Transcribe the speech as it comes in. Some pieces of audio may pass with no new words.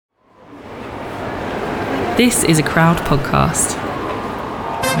This is a Crowd podcast.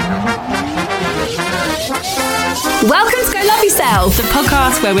 Welcome to Go Love Yourself, The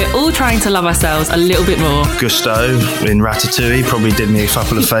podcast where we're all trying to love ourselves a little bit more. Gusto in Ratatouille probably did me a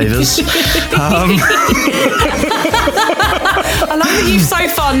couple of favours. I love that you've so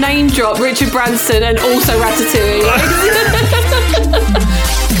far name dropped Richard Branson and also Ratatouille.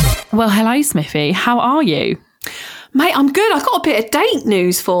 Well, hello, Smithy. How are you? Mate, I'm good. I've got a bit of date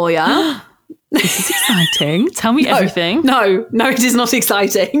news for you. This is exciting. Tell me everything. No, it is not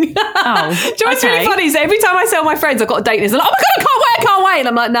exciting. Oh, Do you know what's okay. really funny is every time I tell my friends I've got a date news, they're like, oh my God, I can't wait. And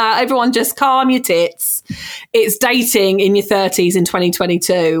I'm like, nah, everyone just calm your tits. It's dating in your 30s in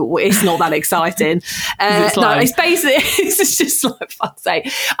 2022. It's not that exciting. It's basically, it's just like, fuck's sake.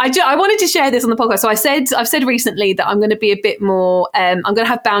 I wanted to share this on the podcast. So I've said recently that I'm going to be a bit more, I'm going to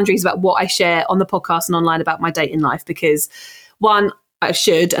have boundaries about what I share on the podcast and online about my dating life because one, I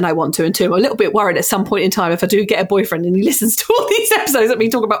should and I want to, and two, I'm a little bit worried at some point in time if I do get a boyfriend and he listens to all these episodes of me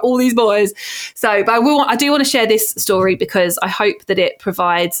talking about all these boys. So, but I do want to share this story because I hope that it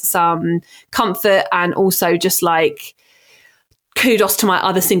provides some comfort and also just like kudos to my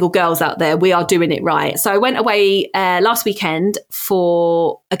other single girls out there. We are doing it right. So I went away last weekend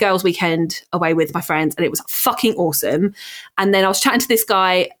for a girls' weekend away with my friends and it was fucking awesome. And then I was chatting to this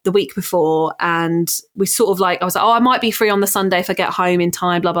guy the week before and we sort of like, I was like, oh, I might be free on the Sunday if I get home in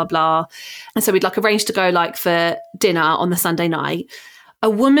time, blah, blah, blah. And so we'd like arranged to go like for dinner on the Sunday night. A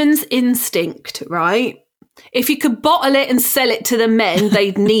woman's instinct, right? If you could bottle it and sell it to the men,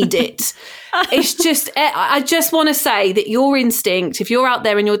 they'd need it. It's just, I just want to say that your instinct, if you're out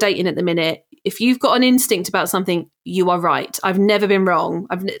there and you're dating at the minute, if you've got an instinct about something, you are right. I've never been wrong.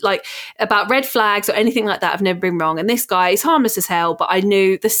 I've like about red flags or anything like that. I've never been wrong. And this guy is harmless as hell, but I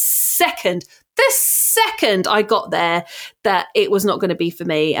knew the second I got there that it was not going to be for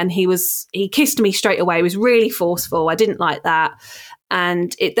me. And he kissed me straight away. He was really forceful. I didn't like that.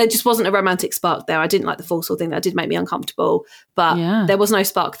 And there just wasn't a romantic spark there. I didn't like the forceful thing. That did make me uncomfortable. But There was no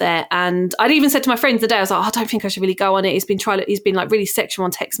spark there. And I'd even said to my friends the day, I was like, I don't think I should really go on it. He's been like really sexual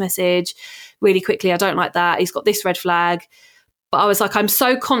on text message really quickly. I don't like that. He's got this red flag. But I was like, I'm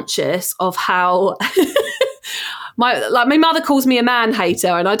so conscious of how my mother calls me a man hater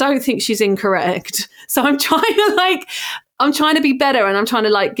and I don't think she's incorrect. So I'm trying to be better and I'm trying to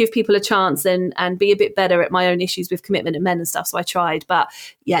like give people a chance and be a bit better at my own issues with commitment and men and stuff. So I tried, but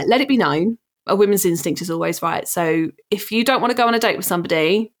yeah, let it be known. A woman's instinct is always right. So if you don't want to go on a date with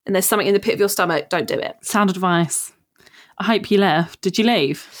somebody and there's something in the pit of your stomach, don't do it. Sound advice. I hope you left. Did you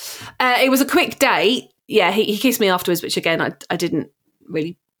leave? It was a quick date. Yeah, he kissed me afterwards, which again, I didn't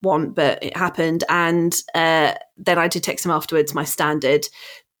really want, but it happened. And then I did text him afterwards, my standard,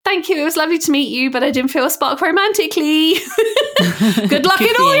 thank you, it was lovely to meet you, but I didn't feel a spark romantically. Good luck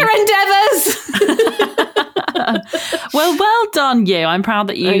in all your endeavours. Well done you. I'm proud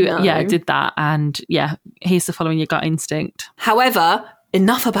that you did that. And yeah, here's to following your gut instinct. However,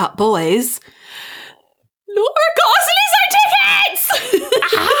 enough about boys. Laura got us Lizzo tickets!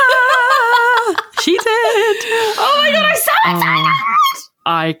 She did. Oh my God, I'm so excited!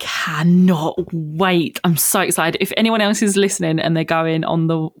 I cannot wait. I'm so excited. If anyone else is listening and they're going on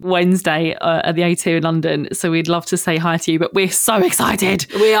the Wednesday at the A2 in London, so we'd love to say hi to you, but we're so excited.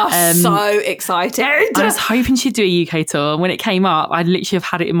 We are so excited. I was hoping she'd do a UK tour. When it came up, I'd literally have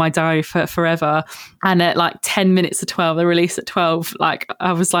had it in my diary for forever. And at like 10 minutes to 12, they released at 12, like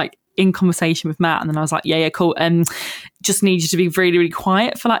I was like in conversation with Matt and then I was like, yeah, cool. Just need you to be really, really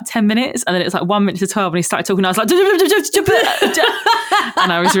quiet for like 10 minutes. And then it's like 1 minute to 12 and he started talking and I was like,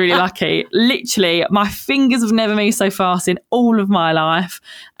 and I was really lucky. Literally, my fingers have never moved so fast in all of my life.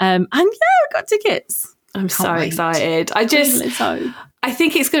 And yeah, I got tickets. I'm so excited. I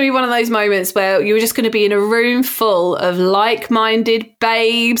think it's going to be one of those moments where you're just going to be in a room full of like-minded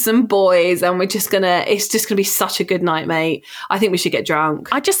babes and boys and it's just going to be such a good night, mate. I think we should get drunk.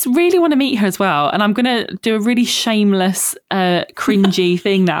 I just really want to meet her as well. And I'm going to do a really shameless, cringy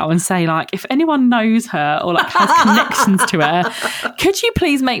thing now and say like, if anyone knows her or like has connections to her, could you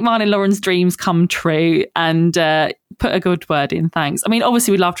please make mine and Lauren's dreams come true and put a good word in, thanks. I mean,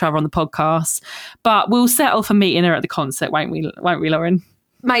 obviously we'd love to have her on the podcast, but we'll settle for meeting her at the concert, won't we, Lauren?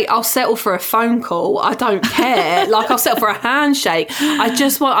 Mate, I'll settle for a phone call. I don't care. Like, I'll settle for a handshake. We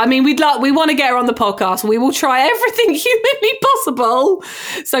want to get her on the podcast. We will try everything humanly possible.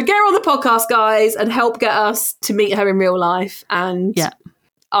 So get her on the podcast, guys, and help get us to meet her in real life. And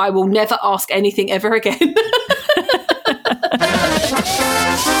I will never ask anything ever again.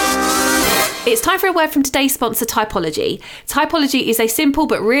 It's time for a word from today's sponsor, Typology. Typology is a simple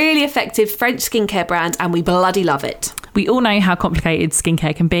but really effective French skincare brand, and we bloody love it. We all know how complicated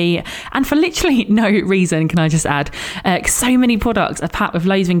skincare can be, and for literally no reason, can I just add. So many products are packed with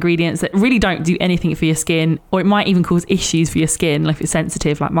loads of ingredients that really don't do anything for your skin, or it might even cause issues for your skin if it's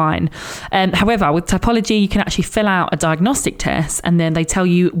sensitive like mine. However, with Typology, you can actually fill out a diagnostic test, and then they tell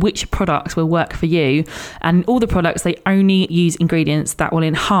you which products will work for you. And all the products, they only use ingredients that will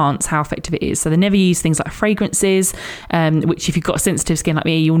enhance how effective it is. So they never use things like fragrances, which if you've got sensitive skin like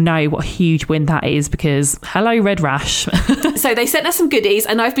me, you'll know what a huge win that is, because hello, red rash. So they sent us some goodies,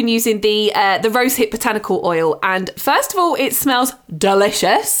 and I've been using the rosehip botanical oil. And first of all, it smells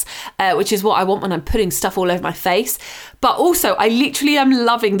delicious, which is what I want when I'm putting stuff all over my face. But also, I literally am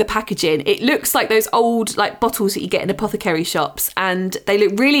loving the packaging. It looks like those old bottles that you get in apothecary shops, and they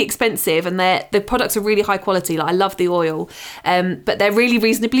look really expensive, and the products are really high quality. I love the oil, but they're really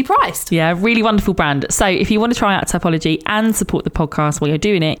reasonably priced. Yeah, really wonderful brand. So if you want to try out Typology and support the podcast while you're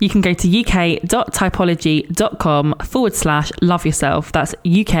doing it, you can go to uk.typology.com/love yourself. That's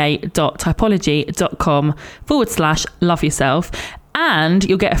uk.typology.com/love yourself. And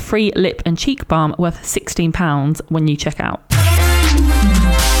you'll get a free lip and cheek balm worth £16 when you check out.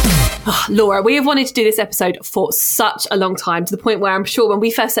 Oh, Laura, we have wanted to do this episode for such a long time, to the point where I'm sure when we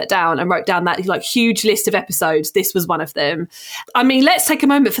first sat down and wrote down that huge list of episodes, this was one of them. I mean, let's take a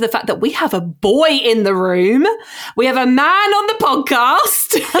moment for the fact that we have a boy in the room. We have a man on the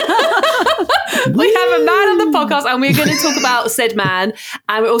podcast. We have a man on the podcast, and we're going to talk about said man,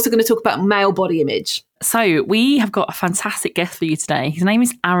 and we're also going to talk about male body image. So we have got a fantastic guest for you today. His name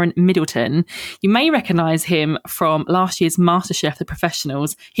is Aaron Middleton. You may recognise him from last year's MasterChef, The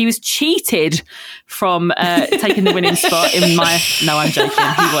Professionals. He was cheated from taking the winning spot in my... No, I'm joking.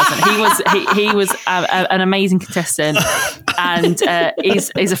 He wasn't. He was an amazing contestant, and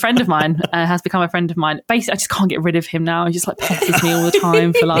is a friend of mine, has become a friend of mine. Basically, I just can't get rid of him now. He just pesters me all the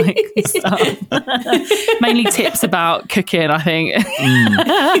time for stuff. Mainly tips about cooking, I think.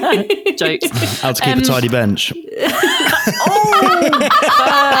 Jokes. How to keep a tidy bench.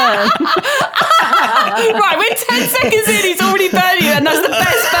 Right, we're 10 seconds in, he's already burning you, and that's the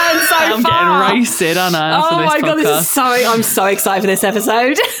best burn so far. I'm getting roasted, aren't I? Oh my God, I'm so excited for this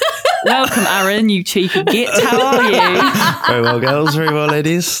episode. Welcome, Aaron, you cheeky git. How are you? Very well, girls. Very well,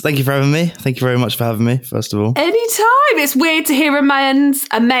 ladies. Thank you for having me. Thank you very much for having me, first of all. Anytime. It's weird to hear a man's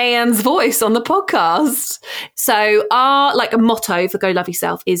voice on the podcast. So our motto for Go Love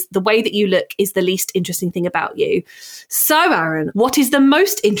Yourself is the way that you look is the least interesting thing about you. So, Aaron, what is the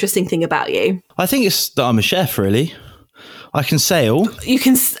most interesting thing about you? I think it's that I'm a chef, really. I can sail. You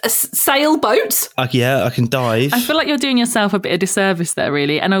can sail boats? I can dive. I feel like you're doing yourself a bit of disservice there,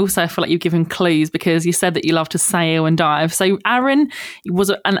 really. And also I feel like you've given clues, because you said that you love to sail and dive. So Aaron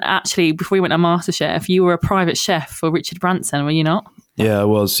and actually, before you went to MasterChef, you were a private chef for Richard Branson, were you not? Yeah, I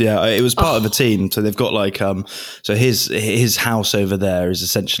was. Yeah, it was part of a team. So they've got so his house over there is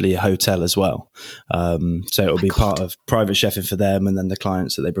essentially a hotel as well. So it'll be part of private chefing for them, and then the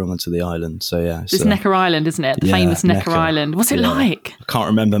clients that they bring onto the island. So yeah, it's Necker Island, isn't it? The famous Necker Island. What's it like? I can't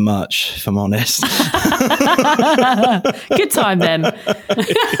remember much, if I'm honest. Good time then.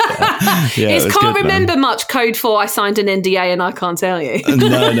 It's can't remember much code for I signed an NDA and I can't tell you.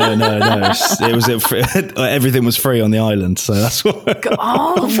 No. It was everything was free on the island, so that's what.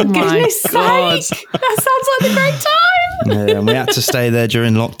 Oh, for goodness sake. That sounds like a great time. Yeah, and we had to stay there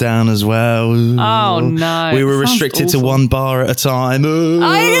during lockdown as well. Oh, no. We were restricted to one bar at a time.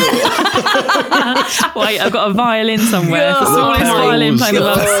 Wait, I've got a violin somewhere. The smallest violin playing the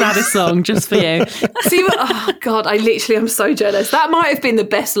world's saddest song just for you. See, oh, God, I literally am so jealous. That might have been the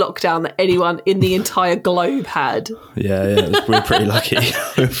best lockdown that anyone in the entire globe had. Yeah, we're pretty lucky.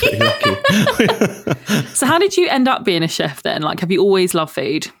 So how did you end up being a chef then? Have you always loved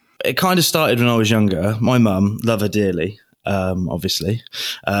food? It kind of started when I was younger. My mum, love her dearly, obviously.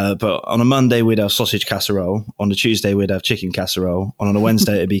 But on a Monday, we'd have sausage casserole. On a Tuesday, we'd have chicken casserole. And on a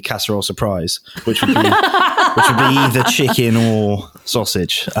Wednesday, it'd be casserole surprise, which would be either chicken or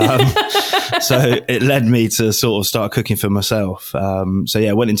sausage. So it led me to sort of start cooking for myself.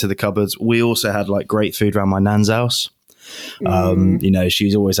 Went into the cupboards. We also had great food around my nan's house.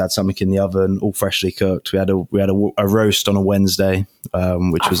 She's always had something in the oven, all freshly cooked. We had a roast on a Wednesday,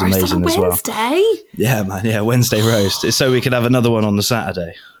 which was amazing as well. Wednesday? Yeah, man. Yeah, Wednesday roast. It's so we could have another one on the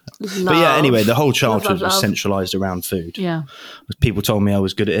Saturday. But yeah, anyway, the whole childhood was centralised around food. Yeah. People told me I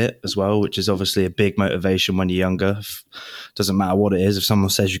was good at it as well, which is obviously a big motivation when you're younger. Doesn't matter what it is. If someone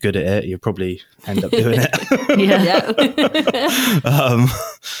says you're good at it, you'll probably end up doing it. Yeah.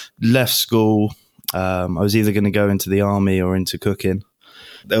 Left school. I was either going to go into the army or into cooking.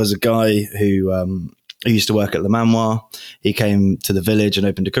 There was a guy who used to work at Le Manoir. He came to the village and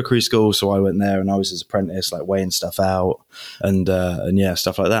opened a cookery school. So I went there and I was his apprentice, like weighing stuff out and yeah,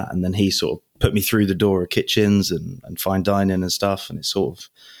 stuff like that. And then he sort of put me through the door of kitchens and fine dining and stuff. And it sort of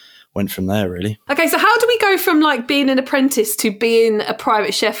went from there, really. Okay, so how do we go from like being an apprentice to being a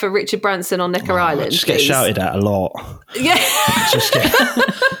private chef for Richard Branson on Necker Island? I just get shouted at a lot. Yeah.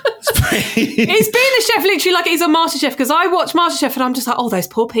 It's being a chef literally like it's on MasterChef, because I watch MasterChef and I'm just like, oh, those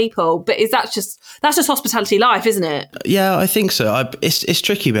poor people. But that's just hospitality life, isn't it? Yeah, I think so. It's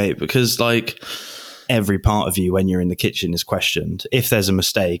tricky, mate, because like every part of you when you're in the kitchen is questioned. If there's a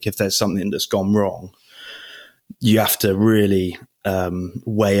mistake, if there's something that's gone wrong, you have to really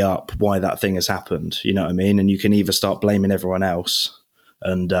weigh up why that thing has happened. You know what I mean? And you can either start blaming everyone else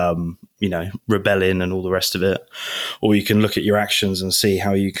and, rebelling and all the rest of it, or you can look at your actions and see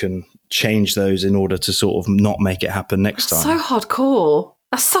how you can change those in order to sort of not make it happen next time. So hardcore.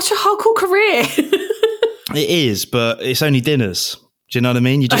 That's such a hardcore career. It is, but it's only dinners. Do you know what I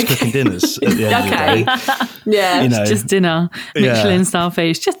mean? You're just cooking dinners at the end of the day. Yeah. It's just dinner. Michelin star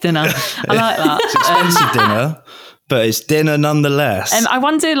food. It's just dinner. I like that. It's expensive dinner, but it's dinner nonetheless. And I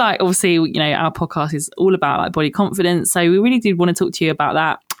wonder, like, obviously, our podcast is all about like body confidence. So we really did want to talk to you about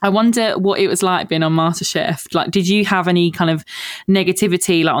that. I wonder what it was like being on MasterChef. Like, did you have any kind of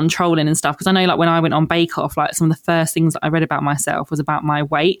negativity like on trolling and stuff? Because I know like when I went on Bake Off, like some of the first things that I read about myself was about my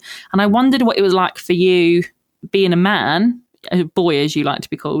weight. And I wondered what it was like for you being a man, a boy as you like to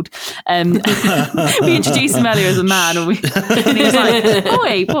be called. We introduced him earlier as a man and he was like,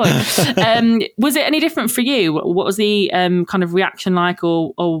 boy. Was it any different for you? What was the kind of reaction like,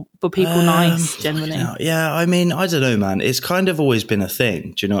 or were people nice generally? Yeah, I mean, I don't know, man. It's kind of always been a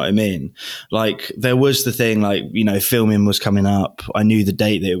thing. Do you know what I mean? Like there was the thing, like, filming was coming up. I knew the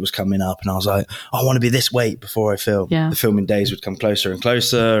date that it was coming up and I was like, I want to be this weight before I film. Yeah. The filming days would come closer and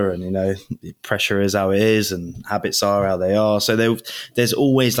closer and, the pressure is how it is and habits are how they are. So there's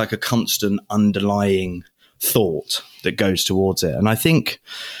always like a constant underlying thought that goes towards it. And I think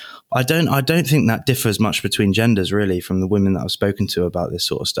I don't think that differs much between genders, really, from the women that I've spoken to about this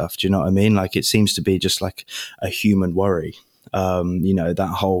sort of stuff. Do you know what I mean? Like it seems to be just like a human worry,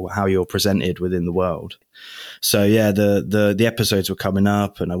 that whole how you're presented within the world. So yeah, the episodes were coming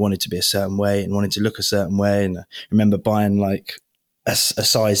up and I wanted to be a certain way and wanted to look a certain way. And I remember buying like a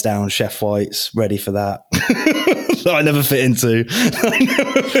size down Chef Whites ready for that. That I never fit into.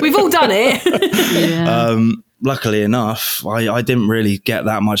 We've all done it. Yeah. Luckily enough, I didn't really get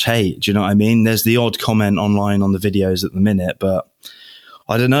that much hate. Do you know what I mean? There's the odd comment online on the videos at the minute, but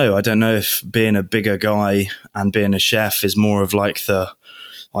I don't know. I don't know if being a bigger guy and being a chef is more of like the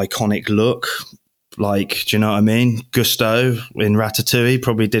iconic look. Like, do you know what I mean? Gusteau in Ratatouille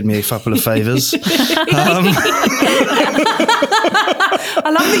probably did me a couple of favours. I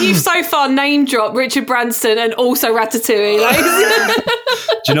love that you've so far name dropped Richard Branson and also Ratatouille.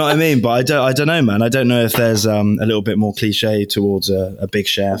 Do you know what I mean? But I don't know, man. I don't know if there's a little bit more cliche towards a big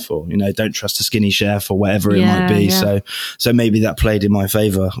chef, or don't trust a skinny chef, or whatever it might be. Yeah. So maybe that played in my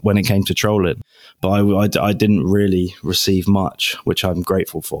favour when it came to trolling. But I didn't really receive much, which I'm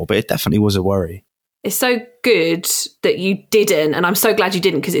grateful for. But it definitely was a worry. It's so good that you didn't, and I'm so glad you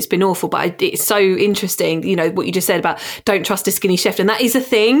didn't, because it's been awful, but it's so interesting, what you just said about don't trust a skinny chef, and that is a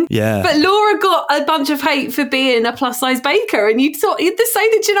thing. Yeah. But Laura got a bunch of hate for being a plus size baker, and you'd say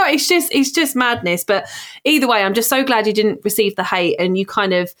that, it's just madness. But either way, I'm just so glad you didn't receive the hate, and you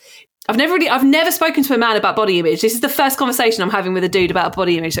kind of, I've never spoken to a man about body image. This is the first conversation I'm having with a dude about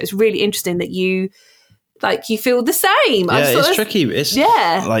body image, so it's really interesting that you feel the same. Yeah, it's tricky.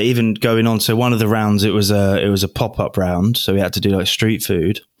 Like even going on. So one of the rounds, it was a pop-up round. So we had to do like street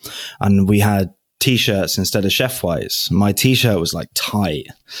food, and we had t-shirts instead of Chef Whites. My t-shirt was like tight.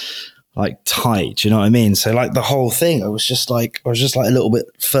 Do you know what I mean? So like the whole thing, I was just like a little bit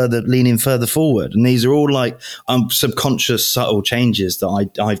further, leaning further forward. And these are all like subconscious, subtle changes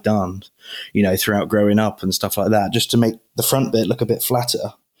that I've done, throughout growing up and stuff like that, just to make the front bit look a bit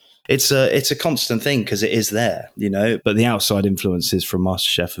flatter. It's a constant thing because it is there, but the outside influences from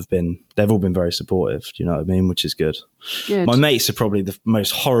MasterChef they've all been very supportive. Do you know what I mean? Which is good. My mates are probably the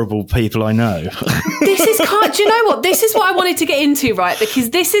most horrible people I know. Do you know what? This is what I wanted to get into, right? Because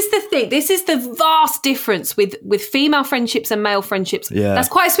this is the thing. This is the vast difference with female friendships and male friendships. Yeah. That's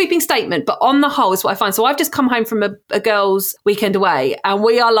quite a sweeping statement, but on the whole is what I find. So I've just come home from a girls' weekend away, and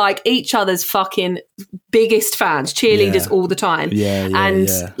we are like each other's fucking biggest fans, cheerleaders all the time.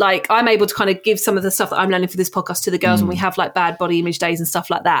 Like I'm able to kind of give some of the stuff that I'm learning for this podcast to the girls when we have like bad body image days and stuff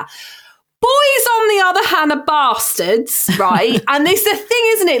like that. Boys, on the other hand, are bastards, right? And it's the thing,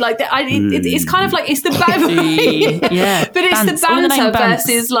 isn't it? Like, it's kind of like, it's the banter. Yeah. But it's Bants. the All in the name banter of bants.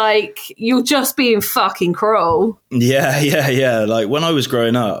 versus, like, you're just being fucking cruel. Yeah. Like when I was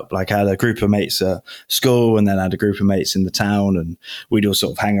growing up, like I had a group of mates at school and then I had a group of mates in the town and we'd all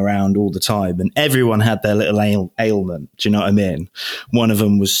sort of hang around all the time and everyone had their little ailment. Do you know what I mean? One of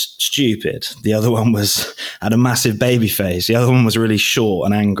them was stupid. The other one had a massive baby face. The other one was really short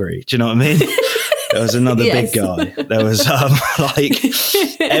and angry. Do you know what I mean? There was another Yes. big guy. There was like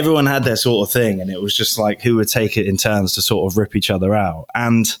everyone had their sort of thing, and it was just like who would take it in turns to sort of rip each other out.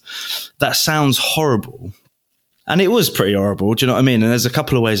 And that sounds horrible. And it was pretty horrible. Do you know what I mean? And there's a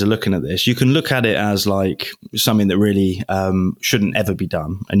couple of ways of looking at this. You can look at it as like something that really shouldn't ever be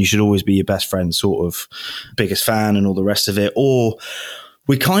done. And you should always be your best friend's sort of biggest fan and all the rest of it. Or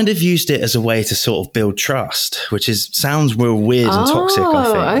we kind of used it as a way to sort of build trust, which sounds real weird and toxic,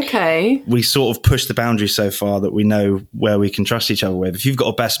 I think. Okay. We sort of push the boundaries so far that we know where we can trust each other with. If you've got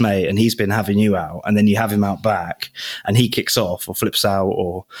a best mate and he's been having you out and then you have him out back and he kicks off or flips out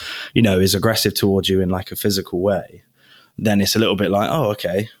or, you know, is aggressive towards you in like a physical way, then it's a little bit like, oh,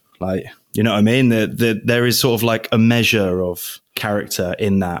 okay. Like, you know what I mean? There is sort of like a measure of character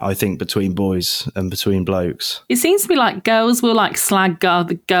in that, I think, between boys and between blokes. It seems to be like girls will like slag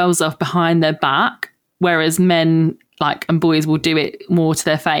the girls off behind their back, whereas men like and boys will do it more to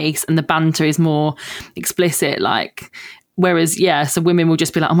their face, and the banter is more explicit. Like, whereas so women will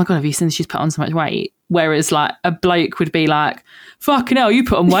just be like, "Oh my god, have you seen she's put on so much weight?" Whereas like a bloke would be like, "Fucking hell, you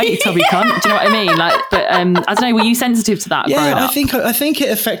put on weight, you tubby cunt." Do you know what I mean? Like, but I don't know. Were you sensitive to that? growing up? I think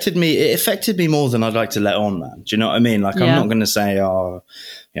it affected me. It affected me more than I'd like to let on, man. Do you know what I mean? Like, I'm not going to say, "Oh,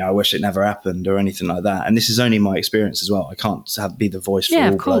 I wish it never happened" or anything like that. And this is only my experience as well. I can't be the voice for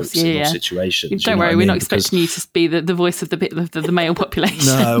all blokes in all situations. Don't worry, we're not expecting you to be the voice of the male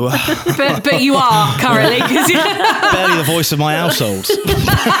population. No, but you are currently. barely the voice of my household.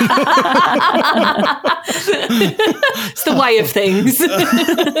 It's the way of things.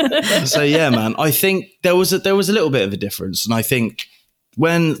 So yeah, man, I think there was a little bit of a difference, and I think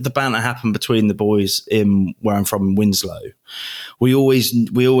when the banter happened between the boys in where I'm from, in Winslow, we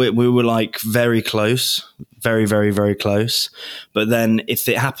were like very close, very, very, very close. But then if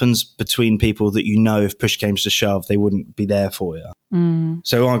it happens between people that you know, if push came to shove, they wouldn't be there for you.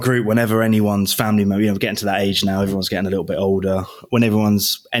 So our group, whenever anyone's family member, we're getting to that age now, everyone's getting a little bit older. When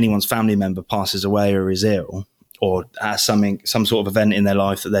anyone's family member passes away or is ill or has some sort of event in their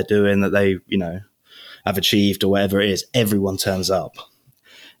life that they're doing that they, have achieved or whatever it is, everyone turns up.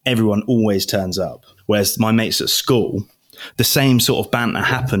 Everyone always turns up. Whereas my mates at school, the same sort of banter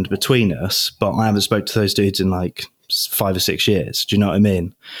happened between us, but I haven't spoke to those dudes in like 5 or 6 years. Do you know what I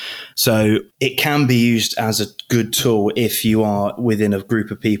mean? So it can be used as a good tool if you are within a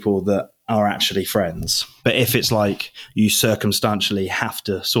group of people that are actually friends. But if it's like you circumstantially have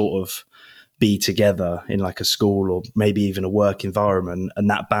to sort of be together in like a school or maybe even a work environment and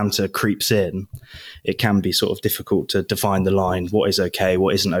that banter creeps in, it can be sort of difficult to define the line. What is okay?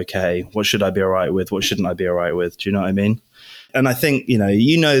 What isn't okay? What should I be all right with? What shouldn't I be all right with? Do you know what I mean? And I think, you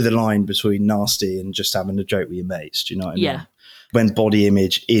know the line between nasty and just having a joke with your mates. Do you know what I mean? Yeah. When body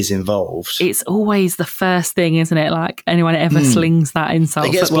image is involved, it's always the first thing, isn't it? Like anyone ever slings that insult.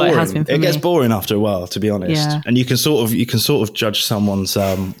 It gets boring. It has been for it me. gets boring after a while, to be honest. Yeah. And you can sort of judge someone's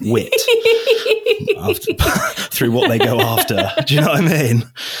wit through what they go after. Do you know what I mean?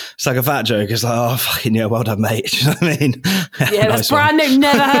 It's like a fat joke. It's like, oh, fucking yeah, well done, mate. Do you know what I mean? Yeah, that's brand new.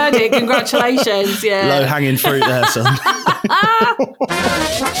 Never heard it. Congratulations. Yeah. Low hanging fruit there, son.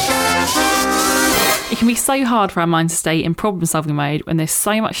 It can be so hard for our minds to stay in problem-solving mode when there's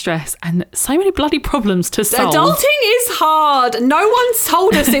so much stress and so many bloody problems to solve. Adulting is hard. No one's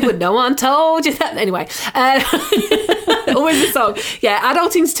told us it would. No one told you that. Anyway, always a song. Yeah,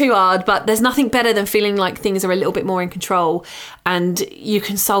 adulting's too hard, but there's nothing better than feeling like things are a little bit more in control and you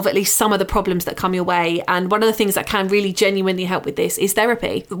can solve at least some of the problems that come your way. And one of the things that can really genuinely help with this is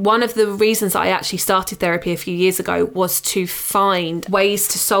therapy. One of the reasons I actually started therapy a few years ago was to find ways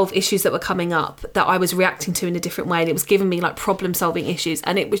to solve issues that were coming up that I was reacting to in a different way, and it was giving me like problem solving issues,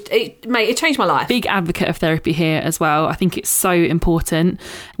 and it changed my life. Big advocate of therapy here as well. I think it's so important,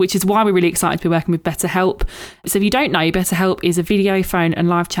 which is why we're really excited to be working with BetterHelp. So if you don't know, BetterHelp BetterHelp is a video, phone and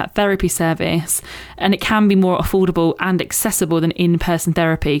live chat therapy service, and it can be more affordable and accessible than in-person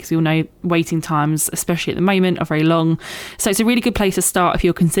therapy, because we all know waiting times, especially at the moment, are very long. So it's a really good place to start if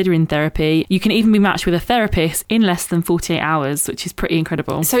you're considering therapy. You can even be matched with a therapist in less than 48 hours, which is pretty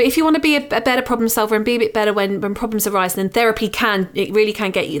incredible. So if you want to be a better problem solver and be a bit better when problems arise, then therapy really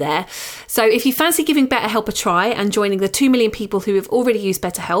can get you there. So if you fancy giving BetterHelp a try and joining the 2 million people who have already used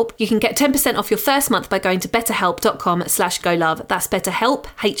BetterHelp, you can get 10% off your first month by going to betterhelp.com/golove. That's BetterHelp,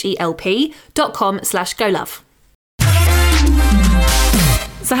 HELP.com/golove.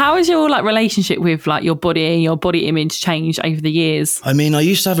 So how has your relationship with your body and your body image changed over the years? I mean, I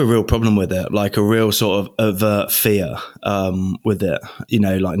used to have a real problem with it, like a real sort of overt fear with it.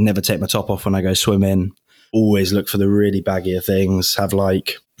 Never take my top off when I go swimming, always look for the really baggier things, have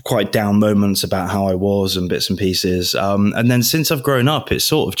quite down moments about how I was and bits and pieces. And then since I've grown up, it's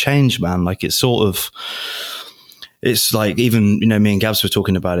sort of changed, man. It's like even, me and Gabs were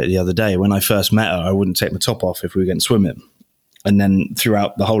talking about it the other day. When I first met her, I wouldn't take my top off if we were going swimming. And then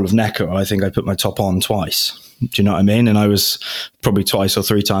throughout the whole of Necker, I think I put my top on twice. Do you know what I mean? And I was probably 2 or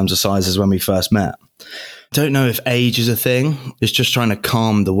 3 times the size as when we first met. Don't know if age is a thing. It's just trying to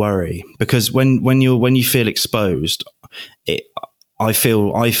calm the worry, because when you feel exposed, I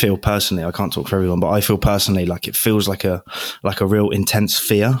feel personally, I can't talk for everyone, but I feel personally like it feels like a real intense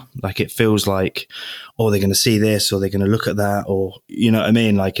fear. Like it feels like, they're going to see this, or they're going to look at that, or, you know what I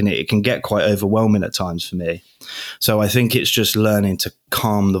mean? And it can get quite overwhelming at times for me. So I think it's just learning to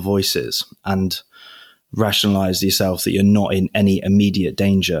calm the voices and rationalize yourself that you're not in any immediate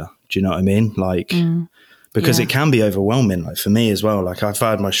danger. Do you know what I mean? Because it can be overwhelming, for me as well. I've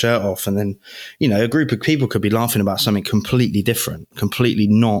had my shirt off and then, a group of people could be laughing about something completely different, completely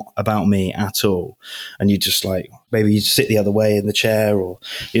not about me at all. And you just maybe you sit the other way in the chair, or,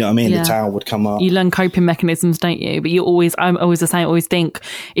 you know what I mean? Yeah. The towel would come up. You learn coping mechanisms, don't you? But I'm always the same. I always think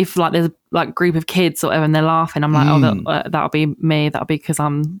if there's a group of kids or whatever and they're laughing, I'm that'll be me. That'll be because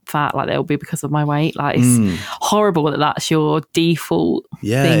I'm fat. That'll be because of my weight. It's horrible that's your default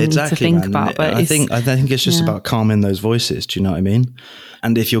thing to think about. But I think it's just about calming those voices. Do you know what I mean?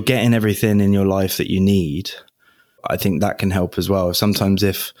 And if you're getting everything in your life that you need, I think that can help as well. Sometimes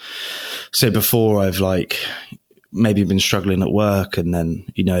before I've maybe been struggling at work, and then,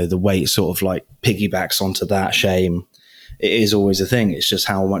 the weight sort of piggybacks onto that shame. It is always a thing. It's just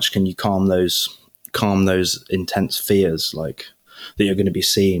how much can you calm those intense fears, that you're going to be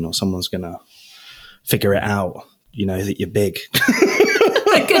seen or someone's going to figure it out, that you're big.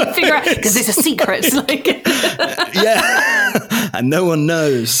 They're going to figure out because it's a secret. And no one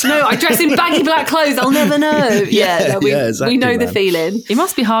knows. No, I dress in baggy black clothes. I'll never know. Exactly, we know the feeling. It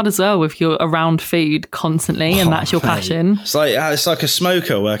must be hard as well if you're around food constantly and that's your passion. It's like a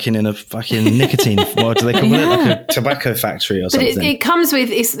smoker working in a fucking nicotine. What do they call it? Like a tobacco factory or something. But it comes with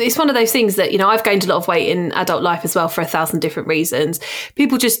it's one of those things that I've gained a lot of weight in adult life as well for 1,000 different reasons.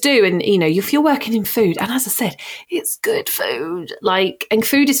 People just do, and if you're working in food, and as I said, it's good food. And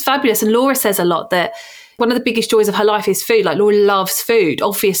food is fabulous. And Laura says a lot that one of the biggest joys of her life is food. Laura loves food.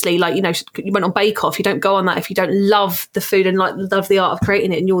 Obviously, you went on Bake Off. You don't go on that if you don't love the food and love the art of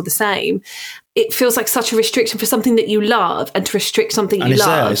creating it, and you're the same. It feels like such a restriction for something that you love, and to restrict something you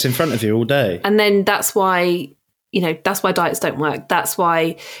love. There, it's in front of you all day. And then that's why diets don't work. That's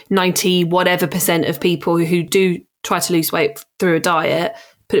why 90 whatever % of people who do try to lose weight through a diet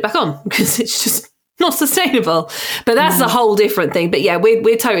put it back on, because it's just not sustainable. But that's a whole different thing. But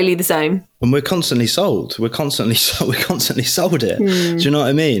we're totally the same. And we're constantly sold. We constantly sold it. Do you know what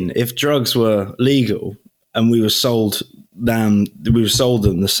I mean? If drugs were legal and we were sold them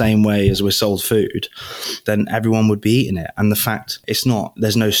the same way as we're sold food, then everyone would be eating it. And the fact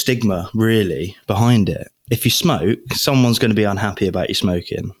there's no stigma really behind it. If you smoke, someone's going to be unhappy about you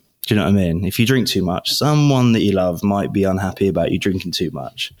smoking. Do you know what I mean? If you drink too much, someone that you love might be unhappy about you drinking too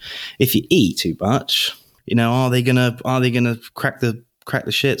much. If you eat too much, are they gonna crack the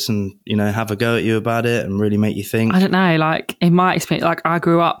shits and have a go at you about it and really make you think? I don't know. In my experience, I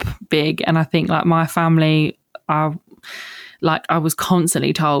grew up big, and I think my family, I was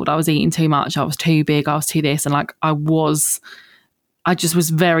constantly told I was eating too much, I was too big, I was too this, and I just was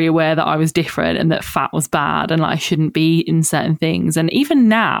very aware that I was different and that fat was bad and I shouldn't be eating certain things. And even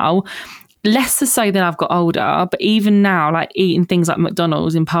now, less so than I've got older, but even now, eating things like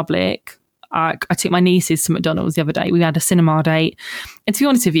McDonald's in public, I took my nieces to McDonald's the other day. We had a cinema date. And to be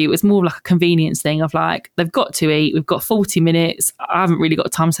honest with you, it was more of a convenience thing of they've got to eat. We've got 40 minutes. I haven't really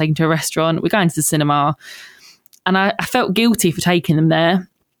got time to take them to a restaurant. We're going to the cinema. And I felt guilty for taking them there.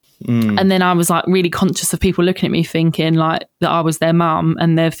 And then I was like really conscious of people looking at me thinking like that I was their mum,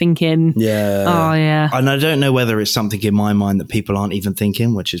 and they're thinking, Yeah. oh yeah. And I don't know whether it's something in my mind that people aren't even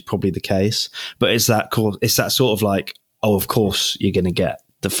thinking, which is probably the case, but it's that sort of like, oh, of course you're going to get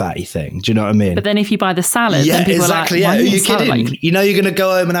the fatty thing. Do you know what I mean? But then if you buy the salad, yeah, then people exactly. are like, Are you salad? kidding? Like, you know you're going to go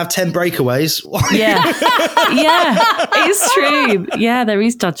home and have 10 breakaways. yeah. Yeah, it's true. Yeah, there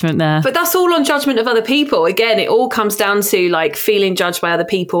is judgment there. But that's all on judgment of other people. Again, it all comes down to like feeling judged by other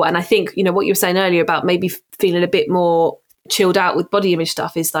people. And I think, you know, what you were saying earlier about maybe feeling a bit more chilled out with body image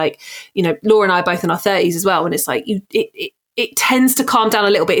stuff is like, you know, Laura and I are both in our 30s as well. And it's like, it tends to calm down a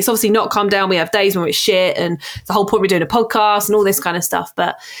little bit. It's obviously not calm down. We have days when it's shit, and the whole point we're doing a podcast and all this kind of stuff.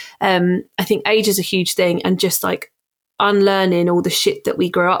 But I think age is a huge thing, and just like unlearning all the shit that we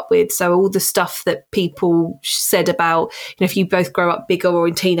grew up with. So all the stuff that people said about, you know, if you both grow up bigger or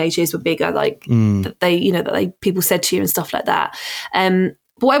in teenage years were bigger, like that they, you know, people said to you and stuff like that. But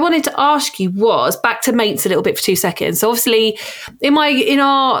what I wanted to ask you was back to mates a little bit for 2 seconds. So obviously in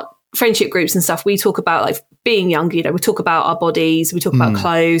our friendship groups and stuff, we talk about like being young, you know, we talk about our bodies, we talk about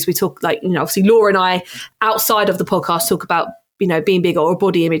clothes, we talk like, you know, obviously Laura and I outside of the podcast talk about, you know, being bigger or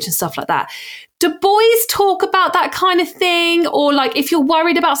body image and stuff like that. Do boys talk about that kind of thing? Or like if you're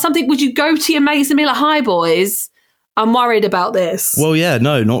worried about something, would you go to your mates and be like, hi boys, I'm worried about this? Well, yeah,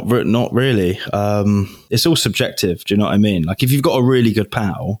 no, not really. It's all subjective. Do you know what I mean? Like if you've got a really good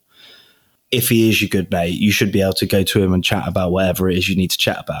pal, if he is your good mate, you should be able to go to him and chat about whatever it is you need to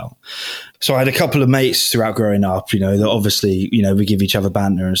chat about. So I had a couple of mates throughout growing up, you know, that obviously, you know, we give each other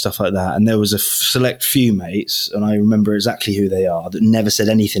banter and stuff like that. And there was a select few mates, and I remember exactly who they are, that never said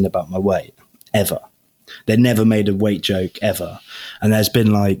anything about my weight, ever. They never made a weight joke, ever. And there's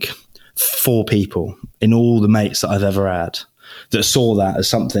been like 4 people in all the mates that I've ever had that saw that as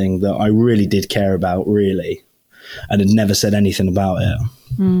something that I really did care about, really, and had never said anything about it.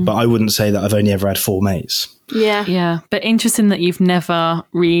 But I wouldn't say that I've only ever had 4 mates. Yeah. But interesting that you've never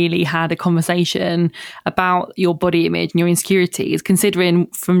really had a conversation about your body image and your insecurities, considering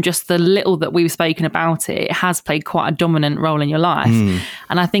from just the little that we've spoken about it, it has played quite a dominant role in your life.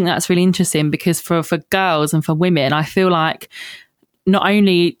 And I think that's really interesting because for girls and for women, I feel like not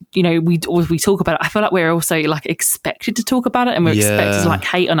only, you know, we talk about it, I feel like we're also like expected to talk about it, and we're expected to like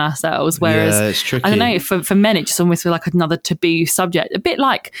hate on ourselves. Whereas it's tricky. I don't know, for men, it just almost feels like another taboo subject, a bit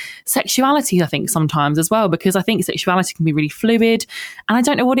like sexuality, I think sometimes as well, because I think sexuality can be really fluid. And I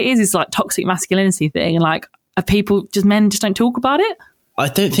don't know what it is. It's like toxic masculinity thing. And like men just don't talk about it. I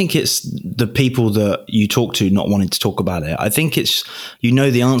don't think it's the people that you talk to not wanting to talk about it. I think it's, you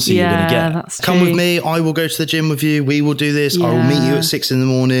know, the answer you're going to get. That's Come true. with me. I will go to the gym with you. We will do this. I will meet you at 6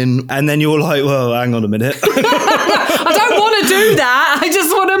 a.m. And then you're like, well, hang on a minute. I don't want to do that. I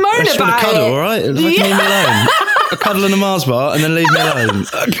just want to moan I just want about to cuddle, it. all right? Leave me alone. A cuddle and a Mars bar and then leave me alone.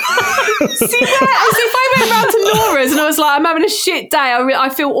 See, if I went round to Laura's and I was like, I'm having a shit day, I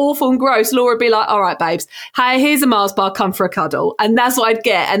feel awful and gross, Laura would be like, all right, babes, hey, here's a Mars bar, come for a cuddle. And that's what I'd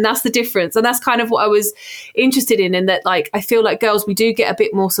get. And that's the difference. And that's kind of what I was interested in that, like, I feel like girls, we do get a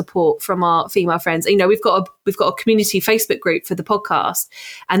bit more support from our female friends. You know, we've got a community Facebook group for the podcast,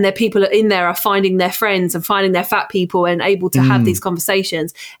 and there people in there are finding their friends and finding their fat people and able to have these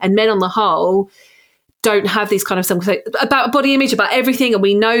conversations. And men on the whole don't have these kind of some about body image, about everything. And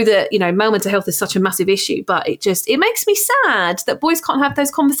we know that, you know, male mental health is such a massive issue, but it makes me sad that boys can't have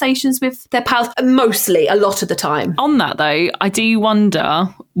those conversations with their pals, mostly, a lot of the time. On that though, I do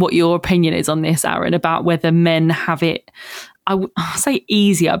wonder what your opinion is on this, Aaron, about whether men have it, I'll say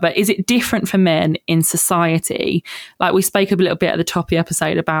easier, but is it different for men in society? Like we spoke a little bit at the top of the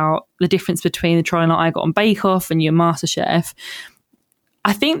episode about the difference between the trial that I got on Bake Off and your MasterChef.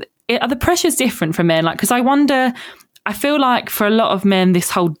 I think the pressure's different for men, like, because I feel like for a lot of men,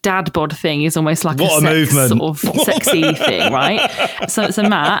 this whole dad bod thing is almost like what a movement. Sort of sexy thing, right? So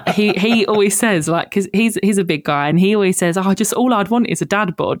Matt, he always says, like, because he's a big guy, and he always says, oh, just all I'd want is a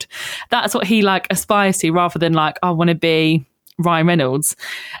dad bod. That's what he like aspires to, rather than like, I want to be Ryan Reynolds.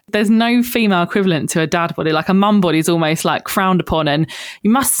 There's no female equivalent to a dad body. Like a mum body is almost like frowned upon, and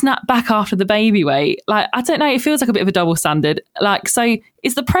you must snap back after the baby weight. Like, I don't know, it feels like a bit of a double standard. Like, so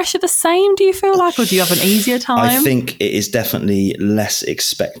is the pressure the same, do you feel like, or do you have an easier time? I think it is definitely less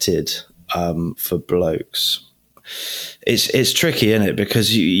expected for blokes. It's tricky, isn't it?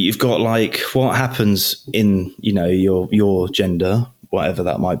 Because you've got like what happens in, you know, your gender, whatever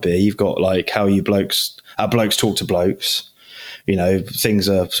that might be. You've got like how blokes talk to blokes. You know, things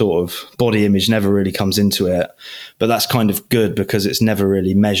are sort of, body image never really comes into it, but that's kind of good because it's never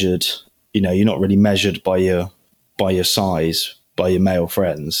really measured. You know, you're not really measured by your size by your male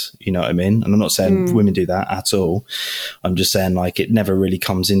friends, you know what I mean? And I'm not saying women do that at all. I'm just saying like it never really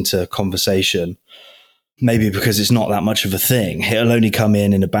comes into conversation, maybe because it's not that much of a thing. It'll only come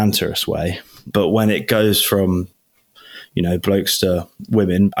in a banterous way. But when it goes from, you know, blokes to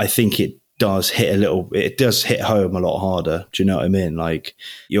women, I think it does hit home a lot harder. Do you know what I mean? Like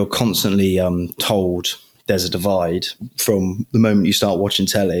you're constantly told there's a divide from the moment you start watching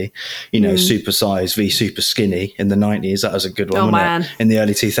telly, you know, super size v super skinny in the 90s. That was a good one, wasn't it? In the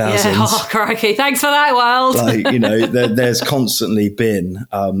early 2000s. Yeah, oh, crikey. Thanks for that, Wild. Like, you know, there's constantly been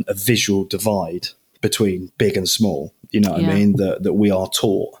a visual divide between big and small, you know what I mean, that we are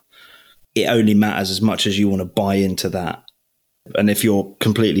taught. It only matters as much as you want to buy into that. And if you're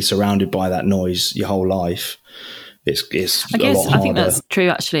completely surrounded by that noise your whole life, it's I a lot harder. I think that's true,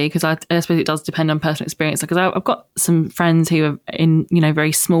 actually, because I suppose it does depend on personal experience. Because I've got some friends who are in, you know,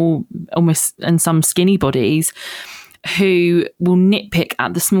 very small, almost, and some skinny bodies, who will nitpick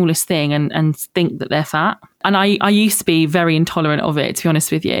at the smallest thing and think that they're fat. And I used to be very intolerant of it, to be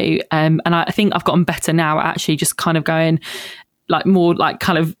honest with you. And I think I've gotten better now at actually just kind of going, like, more like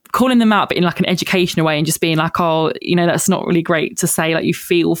kind of calling them out, but in like an educational way, and just being like, oh, you know, that's not really great to say, like, you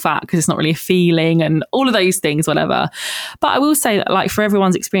feel fat, because it's not really a feeling, and all of those things, whatever. But I will say that, like, for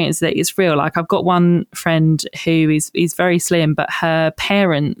everyone's experience, that it's real. Like, I've got one friend who is very slim, but her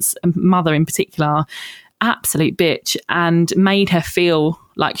parents, mother in particular, absolute bitch, and made her feel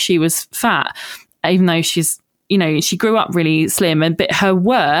like she was fat, even though she's, you know, she grew up really slim, and but her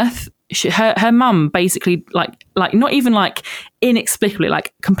worth, her mum basically like not even like inexplicably,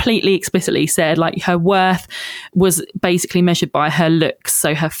 like completely explicitly said, like, her worth was basically measured by her looks,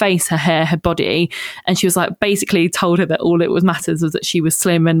 so her face, her hair, her body. And she was like, basically told her that all it was matters was that she was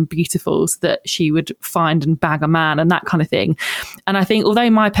slim and beautiful, so that she would find and bag a man and that kind of thing. And I think, although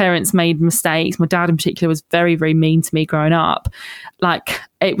my parents made mistakes, my dad in particular was very, very mean to me growing up, like,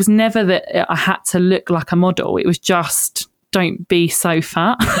 it was never that I had to look like a model. It was just, don't be so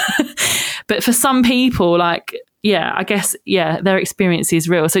fat. But for some people, like, yeah, I guess, yeah, their experience is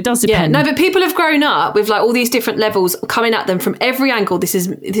real. So it does depend. Yeah, no, but people have grown up with like all these different levels coming at them from every angle. This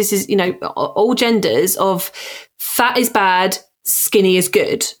is, you know, all genders of fat is bad, skinny is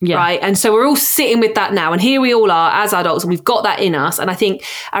good, right? And so we're all sitting with that now. And here we all are as adults, and we've got that in us. And I think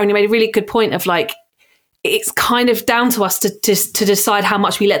Aaron, you made a really good point of like, it's kind of down to us to decide how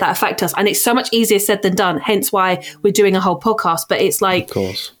much we let that affect us. And it's so much easier said than done, hence why we're doing a whole podcast. But it's like, of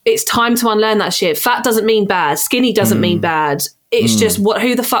course, it's time to unlearn that shit. Fat doesn't mean bad. Skinny doesn't mean bad. It's just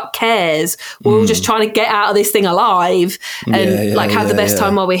who the fuck cares? We're all just trying to get out of this thing alive and have the best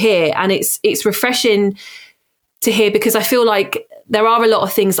time while we're here. And it's refreshing to hear, because I feel like there are a lot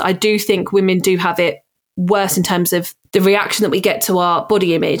of things that I do think women do have it worse in terms of the reaction that we get to our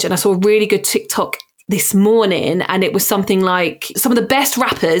body image. And I saw a really good TikTok this morning, and it was something like, some of the best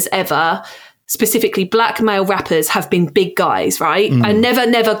rappers ever, specifically black male rappers, have been big guys, right? And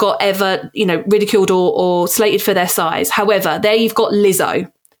never got ever, you know, ridiculed or slated for their size. However, there you've got Lizzo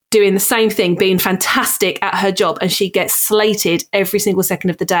doing the same thing, being fantastic at her job, and she gets slated every single second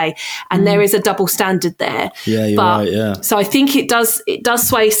of the day. And there is a double standard there. Yeah, you're right, yeah. So I think it does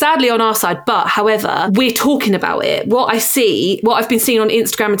sway, sadly, on our side. But however, we're talking about it. What I've been seeing on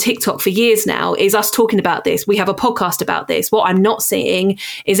Instagram and TikTok for years now is us talking about this. We have a podcast about this. What I'm not seeing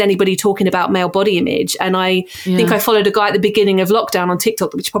is anybody talking about male body image. And I think I followed a guy at the beginning of lockdown on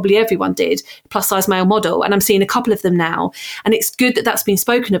TikTok, which probably everyone did, plus size male model. And I'm seeing a couple of them now. And it's good that that's been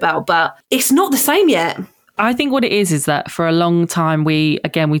spoken about, but it's not the same yet. I think what it is that for a long time, we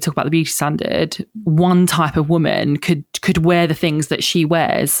talk about the beauty standard. One type of woman could wear the things that she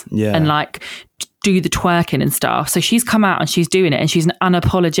wears and like do the twerking and stuff. So she's come out and she's doing it, and she's an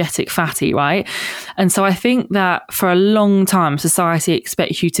unapologetic fatty, right? And so I think that for a long time, society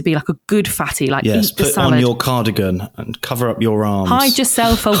expects you to be like a good fatty, like eat the put salad, on your cardigan and cover up your arms. Hide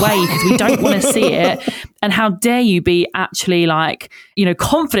yourself away because we don't want to see it. And how dare you be actually like, you know,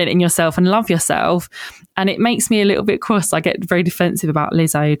 confident in yourself and love yourself. And it makes me a little bit cross. I get very defensive about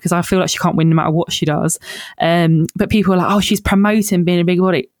Lizzo because I feel like she can't win no matter what she does. But people are like, oh, she's promoting being a big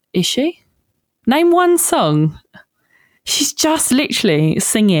body. Is she? Name one song. She's just literally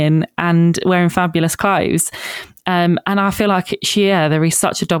singing and wearing fabulous clothes. And I feel like there is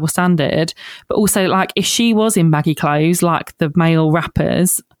such a double standard. But also, like, if she was in baggy clothes like the male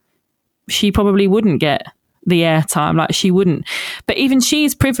rappers, she probably wouldn't get the airtime. Like, she wouldn't. But even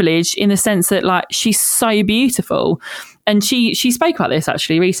she's privileged in the sense that, like, she's so beautiful. And she spoke about this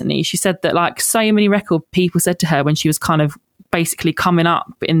actually recently. She said that, like, so many record people said to her when she was kind of basically coming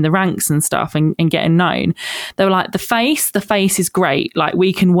up in the ranks and stuff and getting known, they were like, the face is great. Like,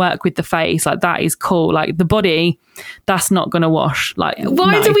 we can work with the face. Like, that is cool. Like, the body, that's not going to wash. Like,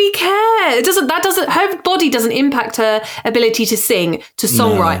 why do we care? Her body doesn't impact her ability to sing, to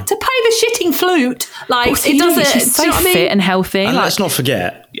songwrite, to play the shitting flute. Like, it doesn't. She's so fit and healthy. And let's not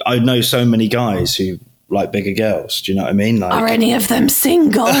forget, I know so many guys who like bigger girls. Do you know what I mean? Like, are any of them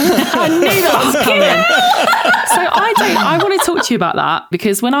single? I knew that was coming. So I want to talk to you about that,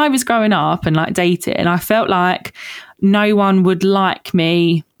 because when I was growing up and like dating, I felt like no one would like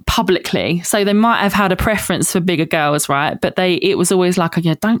me publicly. So they might have had a preference for bigger girls, right? But it was always like, oh,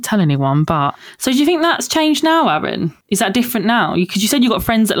 yeah, don't tell anyone. But so do you think that's changed now, Aaron? Is that different now? Because you said you've got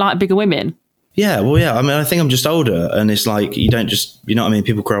friends that like bigger women. Yeah, well, yeah. I mean, I think I'm just older, and it's like, you don't just, you know what I mean?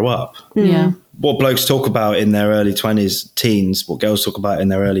 People grow up. Yeah. What blokes talk about in their early 20s, teens, what girls talk about in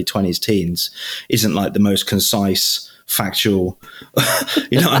their early 20s, teens, isn't like the most concise, factual,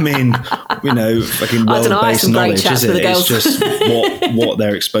 you know what I mean? You know, fucking world-based knowledge, is it? It's just what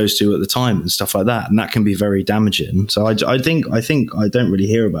they're exposed to at the time and stuff like that. And that can be very damaging. So I think I don't really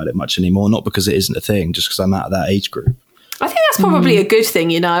hear about it much anymore, not because it isn't a thing, just because I'm out of that age group. I think that's probably a good thing,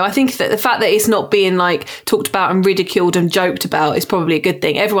 you know. I think that the fact that it's not being like talked about and ridiculed and joked about is probably a good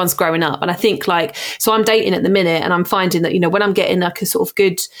thing. Everyone's growing up. And I think like, so I'm dating at the minute, and I'm finding that, you know, when I'm getting like a sort of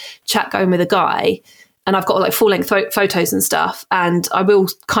good chat going with a guy, and I've got like full length photos and stuff, and I will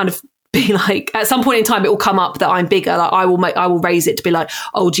kind of be like, at some point in time, it will come up that I'm bigger. Like I will raise it to be like,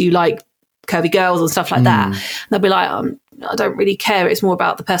 oh, do you like curvy girls and stuff like that? And they'll be like, I don't really care. It's more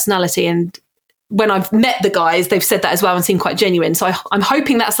about the personality. And when I've met the guys, they've said that as well and seem quite genuine. So I'm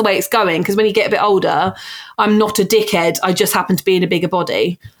hoping that's the way it's going, because when you get a bit older, I'm not a dickhead. I just happen to be in a bigger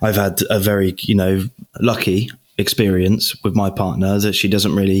body. I've had a very, you know, lucky experience with my partner that she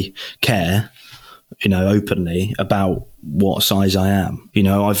doesn't really care, you know, openly about what size I am. You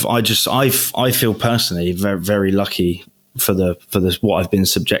know, I feel personally very, very lucky for the what I've been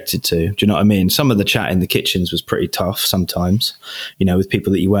subjected to. Do you know what I mean? Some of the chat in the kitchens was pretty tough sometimes, you know, with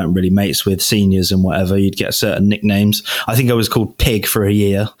people that you weren't really mates with, seniors and whatever. You'd get certain nicknames. I think I was called Pig for a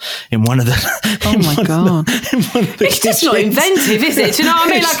year in one of the oh my god, it's just not inventive, is it? Do you know what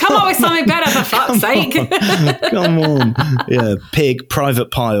I mean? Like, come up with something better, for fuck's sake. Come on. Yeah, Pig.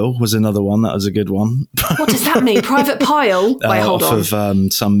 Private Pile was another one. That was a good one. What does that mean? Private Pile? Wait, hold on. Off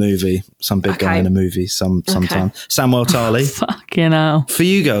of some movie, some big guy in a movie sometime. Samuel Tarly. Fucking hell. For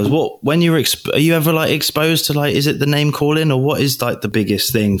you girls, when you're are you ever like exposed to like, is it the name calling, or what is like the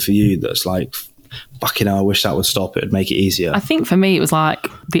biggest thing for you that's like, fucking hell, I wish that would stop, it would make it easier? I think for me it was like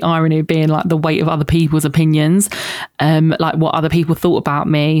the irony of being like the weight of other people's opinions, like what other people thought about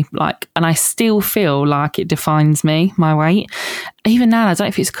me, like, and I still feel like it defines me, my weight. Even now, I don't know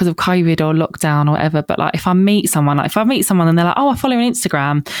if it's because of COVID or lockdown or whatever, but like if I meet someone and they're like, oh, I follow you on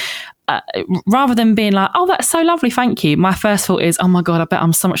Instagram, rather than being like, oh, that's so lovely, thank you, my first thought is, oh my god, I bet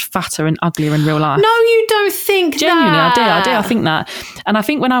I'm so much fatter and uglier in real life. No, you don't think genuinely that. I think that. And I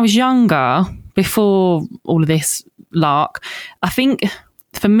think when I was younger, before all of this lark, I think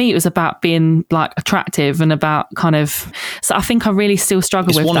for me it was about being like attractive and about kind of, so I think I really still struggle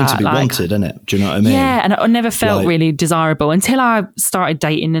with that. It's wanting to be wanted, isn't it? Do you know what I mean? Yeah, and I never felt really desirable until I started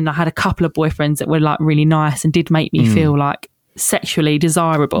dating, and I had a couple of boyfriends that were like really nice and did make me feel like sexually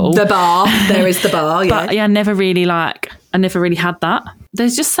desirable. The bar, there is the bar. Yeah. But yeah, I never really had that.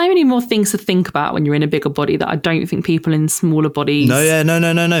 There's just so many more things to think about when you're in a bigger body that I don't think people in smaller bodies.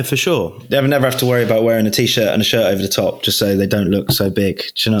 No, for sure. They never have to worry about wearing a t-shirt and a shirt over the top just so they don't look so big.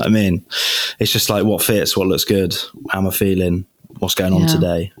 Do you know what I mean? It's just like what fits, what looks good, how am I feeling, what's going on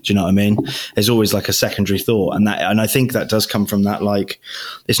today. Do you know what I mean? There's always like a secondary thought, and I think that does come from that, like,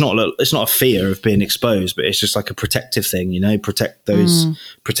 it's not a fear of being exposed, but it's just like a protective thing, you know, protect those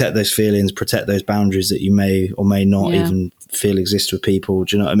feelings, protect those boundaries that you may or may not even feel exist with people.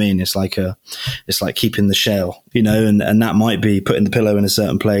 Do you know what I mean? It's like keeping the shell, you know, and that might be putting the pillow in a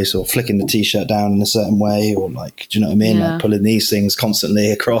certain place, or flicking the t-shirt down in a certain way, or like, do you know what I mean? Like pulling these things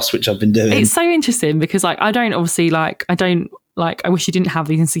constantly across, which I've been doing. It's so interesting because like I wish you didn't have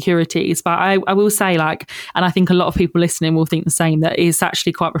these insecurities, but I will say, like, and I think a lot of people listening will think the same, that it's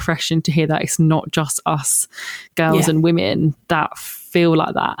actually quite refreshing to hear that it's not just us girls and women that feel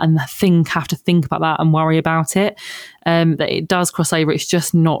like that and have to think about that and worry about it. That it does cross over. It's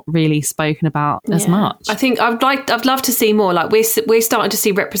just not really spoken about as much. I think I'd love to see more. Like we're starting to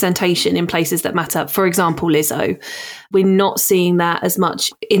see representation in places that matter. For example, Lizzo. We're not seeing that as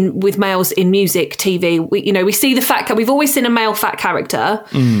much with males in music, TV. We see the fat. We've always seen a male fat character,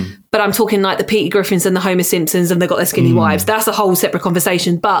 But I'm talking like the Peter Griffins and the Homer Simpsons, and they've got their skinny wives. That's a whole separate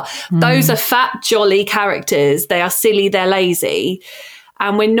conversation. But those are fat, jolly characters. They are silly, they're lazy.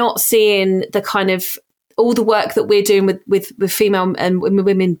 And we're not seeing the kind of all the work that we're doing with female and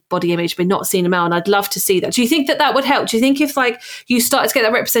women body image. We're not seeing a male, and I'd love to see that. Do you think that would help? Do you think if like you started to get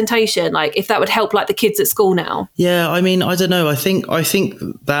that representation, like if that would help like the kids at school now? Yeah, I mean, I don't know. I think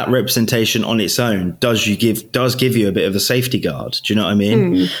that representation on its own does give you a bit of a safety guard. Do you know what I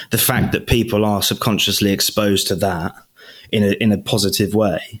mean? The fact that people are subconsciously exposed to that in a positive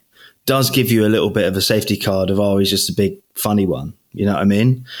way does give you a little bit of a safety card of, oh, he's just a big funny one. You know what I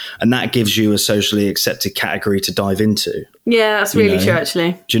mean? And that gives you a socially accepted category to dive into. Yeah, that's really true,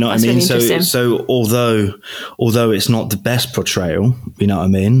 actually. Do you know what I mean? Really so although it's not the best portrayal, you know what I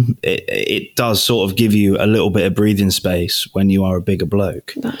mean? It does sort of give you a little bit of breathing space when you are a bigger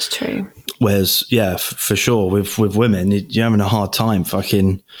bloke. That's true. Whereas, yeah, for sure, with women, you're having a hard time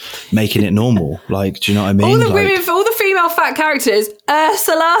fucking making it normal. Like, do you know what I mean? All the female fat characters,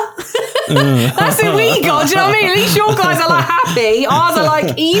 Ursula. That's who we got. Do you know what I mean? At least your guys are like happy. Ours are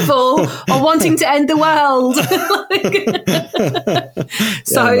like evil or wanting to end the world.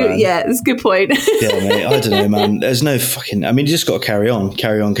 Yeah, that's a good point. Yeah, mate. I don't know, man. There's no fucking. I mean, you just got to carry on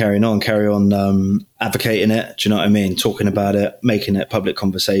advocating it. Do you know what I mean? Talking about it, making it public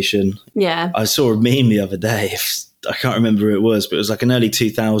conversation. Yeah. I saw a meme the other day. I can't remember who it was, but it was like an early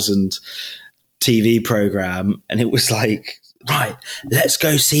 2000 TV program, and it was like, right, let's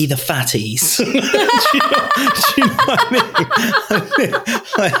go see the fatties. do you know what I mean?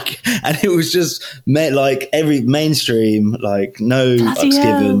 Like, and it was just like every mainstream, like no fucks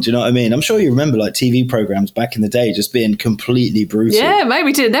given. Do you know what I mean? I'm sure you remember like TV programs back in the day just being completely brutal. Yeah, mate,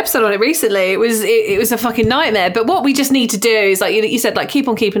 we did an episode on it recently. It was a fucking nightmare. But what we just need to do is, like you said, like keep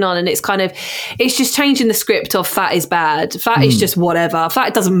on keeping on, and it's just changing the script of fat is bad. Fat is just whatever.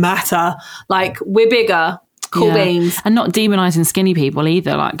 Fat doesn't matter. Like we're bigger. Cool beans. And not demonizing skinny people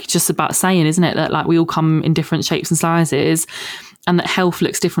either. Like just about saying, isn't it, that like we all come in different shapes and sizes, and that health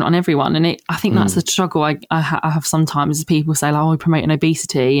looks different on everyone. And I think that's the struggle I have sometimes, is people say like, oh, we're promoting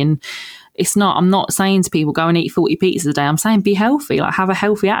obesity, and it's not. I'm not saying to people go and eat 40 pizzas a day. I'm saying be healthy, like have a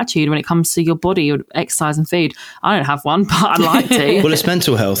healthy attitude when it comes to your body or exercise and food. I don't have one, but I'd like to. Well, it's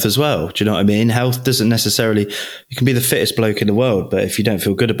mental health as well. Do you know what I mean? Health doesn't necessarily, you can be the fittest bloke in the world, but if you don't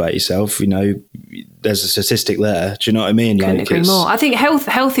feel good about yourself, you know, there's a statistic there. Do you know what I mean? Couldn't agree more. I think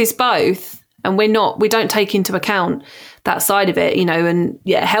health is both, and we don't take into account that side of it, you know. And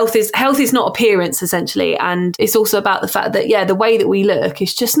yeah, health is not appearance essentially, and it's also about the fact that the way that we look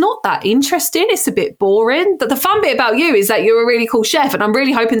is just not that interesting. It's a bit boring. But the fun bit about you is that you're a really cool chef, and I'm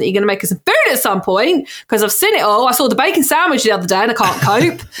really hoping that you're going to make us some food at some point, because I've seen it all. I saw the bacon sandwich the other day and I can't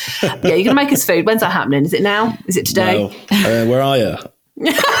cope. Yeah, you're going to make us food. When's that happening? Is it now? Is it today? No. Where are you?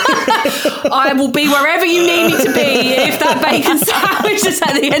 I will be wherever you need me to be if that bacon sandwich is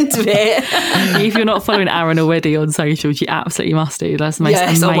at the end of it. If you're not following Aaron already on socials, you absolutely must do. That's the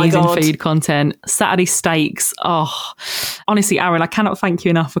most amazing food content. Saturday steaks. Oh, honestly, Aaron, I cannot thank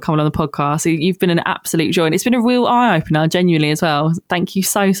you enough for coming on the podcast. You've been an absolute joy, and it's been a real eye-opener, genuinely as well. Thank you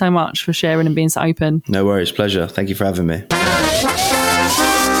so much for sharing and being so open. No worries, pleasure. Thank you for having me.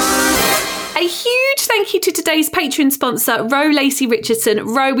 A huge thank you to today's Patreon sponsor, Ro Lacey Richardson.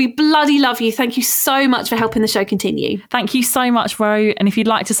 Ro, we bloody love you. Thank you so much for helping the show continue. Thank you so much, Ro. And if you'd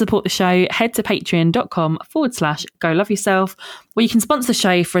like to support the show, head to patreon.com/Go Love Yourself, where you can sponsor the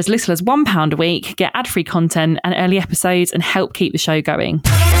show for as little as £1 a week, get ad-free content and early episodes, and help keep the show going.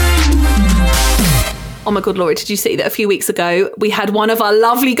 Oh my God, Laurie, did you see that a few weeks ago we had one of our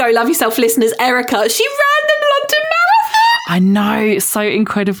lovely Go Love Yourself listeners, Erica? She ran the London Marathon. I know, so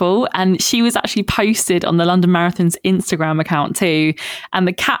incredible. And she was actually posted on the London Marathon's Instagram account too. And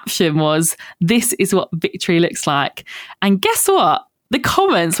the caption was, "This is what victory looks like." And guess what? The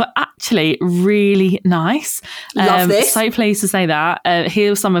comments were actually really nice. Love this. So pleased to say that.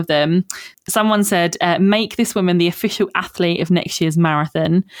 Here are some of them. Someone said, make this woman the official athlete of next year's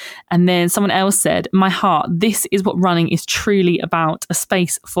marathon. And then someone else said, my heart, this is what running is truly about, a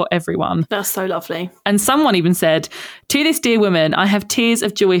space for everyone. That's so lovely. And someone even said, to this dear woman, I have tears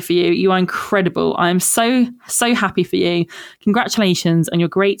of joy for you. You are incredible. I am so happy for you. Congratulations on your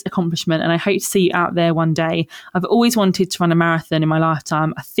great accomplishment. And I hope to see you out there one day. I've always wanted to run a marathon in my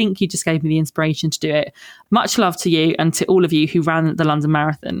lifetime. I think you just gave me the inspiration to do it. Much love to you and to all of you who ran the London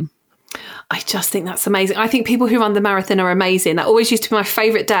Marathon. I just think that's amazing. I think people who run the marathon are amazing. That always used to be my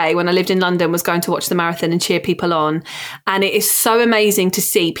favourite day when I lived in London, was going to watch the marathon and cheer people on. And it is so amazing to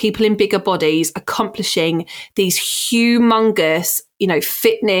see people in bigger bodies accomplishing these humongous,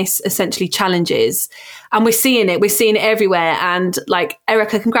 fitness essentially challenges. And we're seeing it everywhere. And like,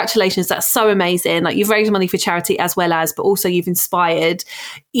 Erica, congratulations. That's so amazing. Like, you've raised money for charity as well as, but also you've inspired,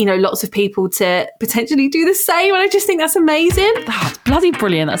 you know, lots of people to potentially do the same. And I just think that's amazing. Oh, it's bloody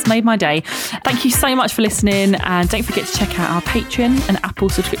brilliant. That's made my day. Thank you so much for listening. And don't forget to check out our Patreon and Apple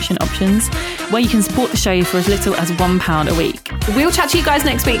subscription options, where you can support the show for as little as £1 a week. We'll chat to you guys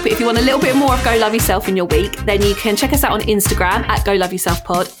next week. But if you want a little bit more of Go Love Yourself in your week, then you can check us out on Instagram at Go Love Yourself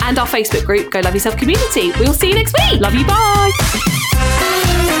Pod and our Facebook group, Go Love Yourself Community. We'll see you next week. Love you. Bye.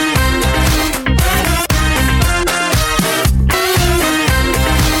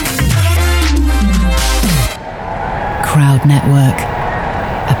 Crowd Network,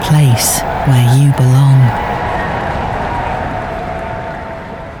 a place where you belong.